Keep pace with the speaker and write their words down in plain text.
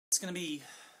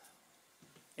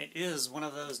It is one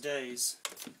of those days.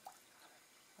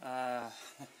 I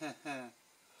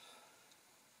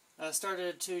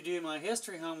started to do my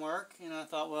history homework, and I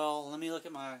thought, well, let me look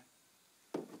at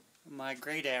my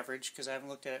grade average, because I haven't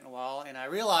looked at it in a while, and I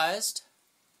realized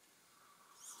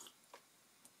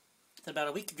that about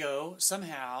a week ago,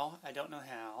 somehow, I don't know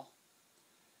how,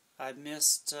 I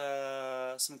missed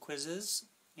some quizzes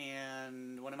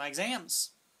and one of my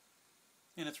exams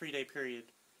in a 3-day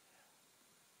period.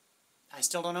 I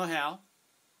still don't know how,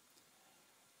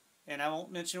 and I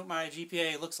won't mention what my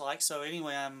GPA looks like, so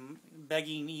anyway, I'm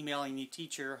emailing the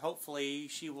teacher. Hopefully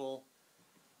she will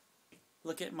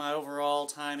look at my overall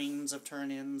timings of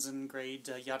turn-ins and grade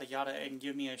yada yada and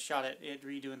give me a shot at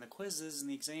redoing the quizzes and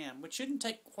the exam, which shouldn't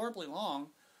take horribly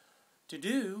long to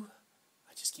do.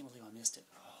 I just can't believe I missed it.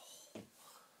 Oh.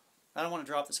 I don't want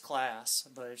to drop this class,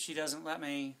 but if she doesn't let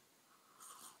me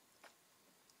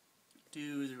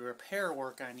do the repair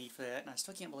work I need for that, and I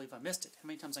still can't believe I missed it. How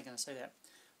many times am I going to say that?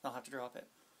 I'll have to drop it.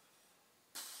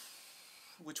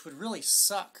 Which would really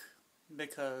suck,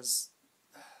 because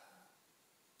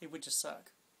it would just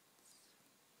suck.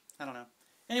 I don't know.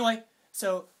 Anyway,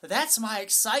 so that's my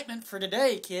excitement for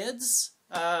today, kids.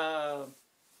 I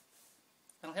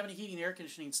don't have any heating and air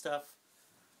conditioning stuff.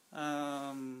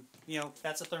 You know,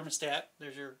 that's a thermostat.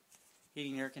 There's your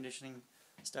heating and air conditioning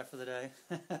stuff for the day.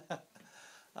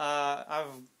 I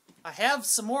have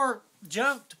some more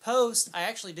junk to post. I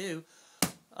actually do.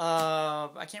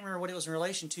 I can't remember what it was in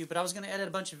relation to, but I was going to edit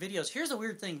a bunch of videos. Here's the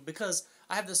weird thing, because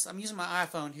I have this, I'm using my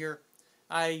iPhone here.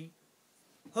 I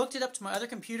hooked it up to my other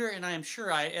computer, and I am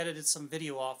sure I edited some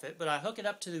video off it, but I hook it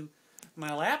up to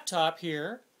my laptop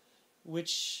here,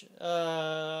 which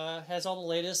has all the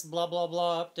latest blah blah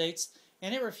blah updates,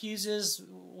 and it refuses,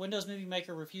 Windows Movie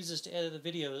Maker refuses to edit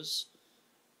the videos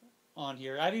on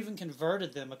here. I've even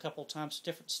converted them a couple times to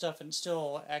different stuff, and it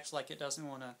still acts like it doesn't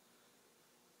want to.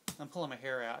 I'm pulling my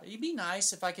hair out. It'd be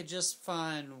nice if I could just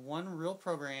find one real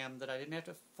program that I didn't have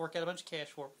to fork out a bunch of cash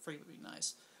for free. Would be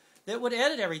nice. That would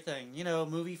edit everything. You know,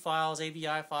 movie files,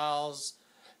 AVI files,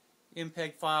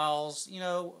 MPEG files. You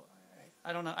know,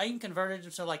 I don't know. I even converted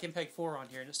them to like MPEG 4 on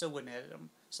here, and it still wouldn't edit them.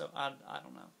 So I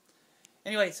don't know.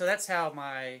 Anyway, so that's how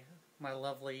my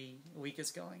lovely week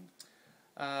is going.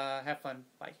 Have fun.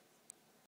 Bye.